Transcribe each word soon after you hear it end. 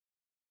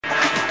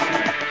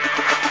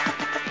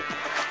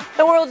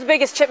The world's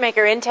biggest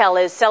chipmaker,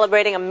 Intel, is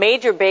celebrating a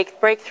major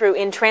breakthrough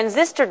in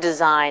transistor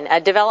design, a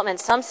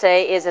development some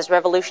say is as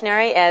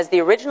revolutionary as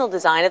the original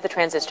design of the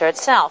transistor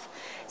itself.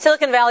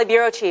 Silicon Valley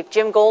Bureau Chief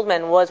Jim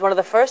Goldman was one of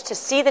the first to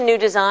see the new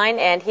design,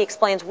 and he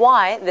explains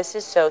why this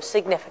is so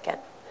significant.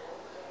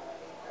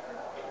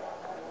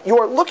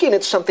 You're looking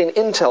at something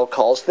Intel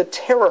calls the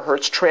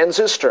Terahertz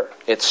transistor.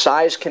 Its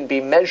size can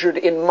be measured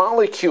in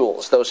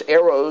molecules, those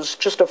arrows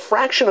just a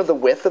fraction of the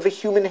width of a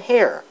human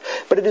hair.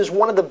 But it is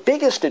one of the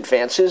biggest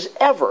advances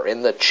ever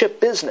in the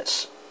chip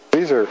business.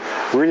 These are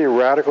really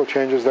radical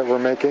changes that we're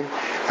making,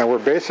 and we're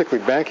basically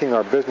banking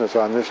our business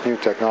on this new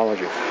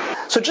technology.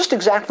 So just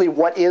exactly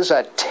what is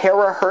a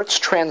terahertz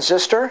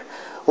transistor?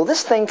 Well,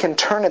 this thing can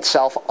turn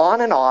itself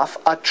on and off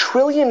 1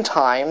 trillion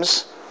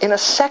times in a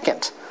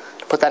second.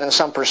 To put that in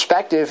some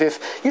perspective,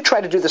 if you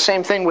try to do the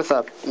same thing with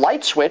a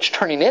light switch,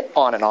 turning it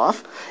on and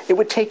off, it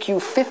would take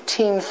you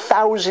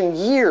 15,000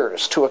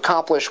 years to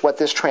accomplish what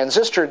this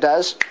transistor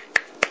does,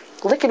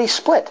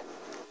 lickety-split.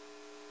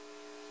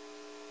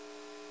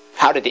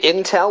 How did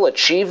Intel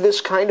achieve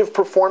this kind of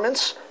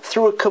performance?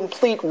 Through a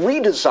complete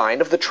redesign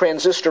of the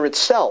transistor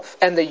itself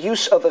and the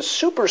use of a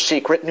super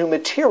secret new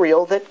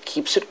material that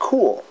keeps it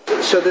cool.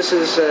 So this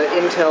is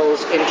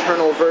Intel's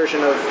internal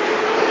version of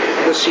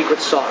the secret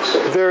sauce.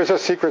 There's a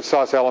secret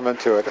sauce element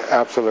to it,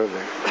 absolutely.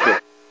 Yeah.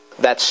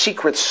 That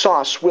secret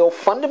sauce will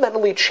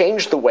fundamentally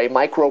change the way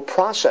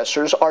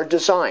microprocessors are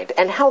designed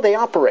and how they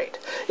operate.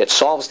 It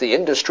solves the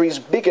industry's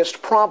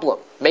biggest problem,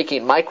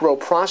 making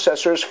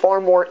microprocessors far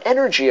more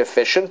energy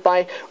efficient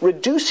by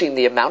reducing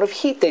the amount of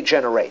heat they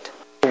generate.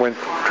 When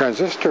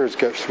transistors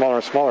get smaller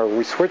and smaller,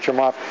 we switch them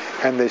off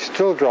and they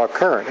still draw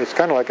current. It's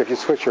kind of like if you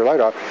switch your light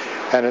off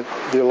and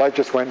the light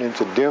just went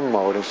into dim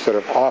mode instead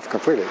of off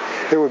completely.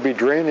 It would be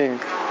draining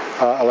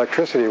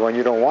electricity when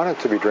you don't want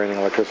it to be draining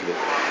electricity.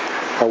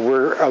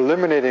 We're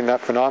eliminating that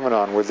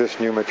phenomenon with this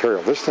new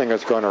material. This thing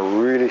is going to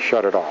really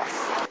shut it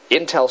off.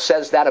 Intel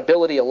says that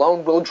ability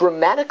alone will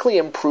dramatically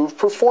improve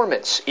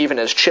performance, even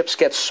as chips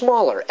get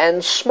smaller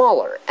and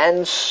smaller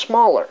and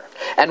smaller.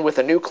 And with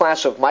a new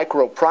class of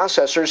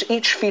microprocessors,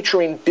 each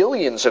featuring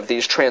billions of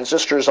these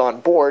transistors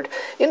on board,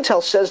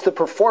 Intel says the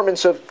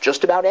performance of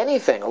just about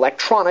anything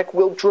electronic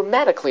will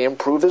dramatically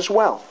improve as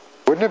well.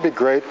 Wouldn't it be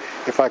great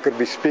if I could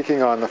be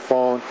speaking on the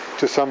phone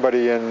to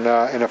somebody in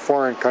a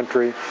foreign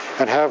country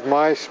and have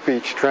my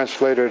speech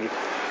translated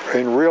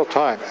in real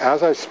time?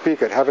 As I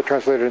speak it, have it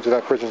translated into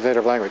that person's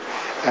native language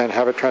and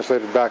have it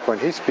translated back when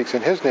he speaks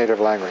in his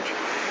native language.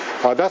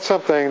 That's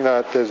something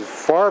that is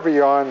far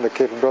beyond the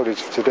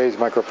capabilities of today's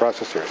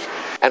microprocessors.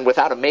 And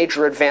without a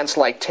major advance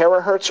like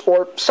terahertz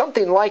or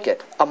something like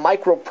it, a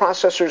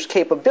microprocessor's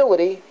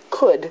capability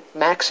could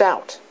max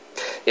out.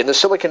 In the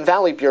Silicon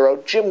Valley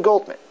Bureau, Jim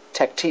Goldman,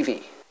 Tech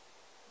TV.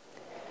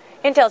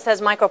 Intel says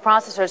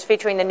microprocessors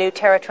featuring the new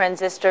Tera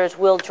transistors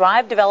will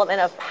drive development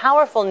of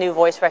powerful new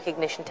voice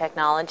recognition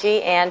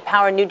technology and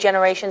power new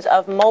generations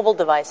of mobile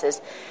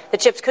devices. The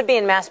chips could be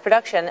in mass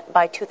production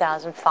by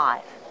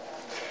 2005.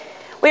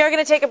 We are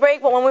going to take a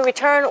break, but when we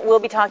return, we'll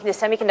be talking to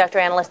semiconductor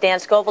analyst Dan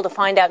Scoville to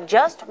find out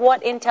just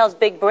what Intel's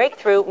big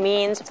breakthrough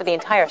means for the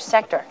entire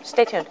sector.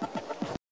 Stay tuned.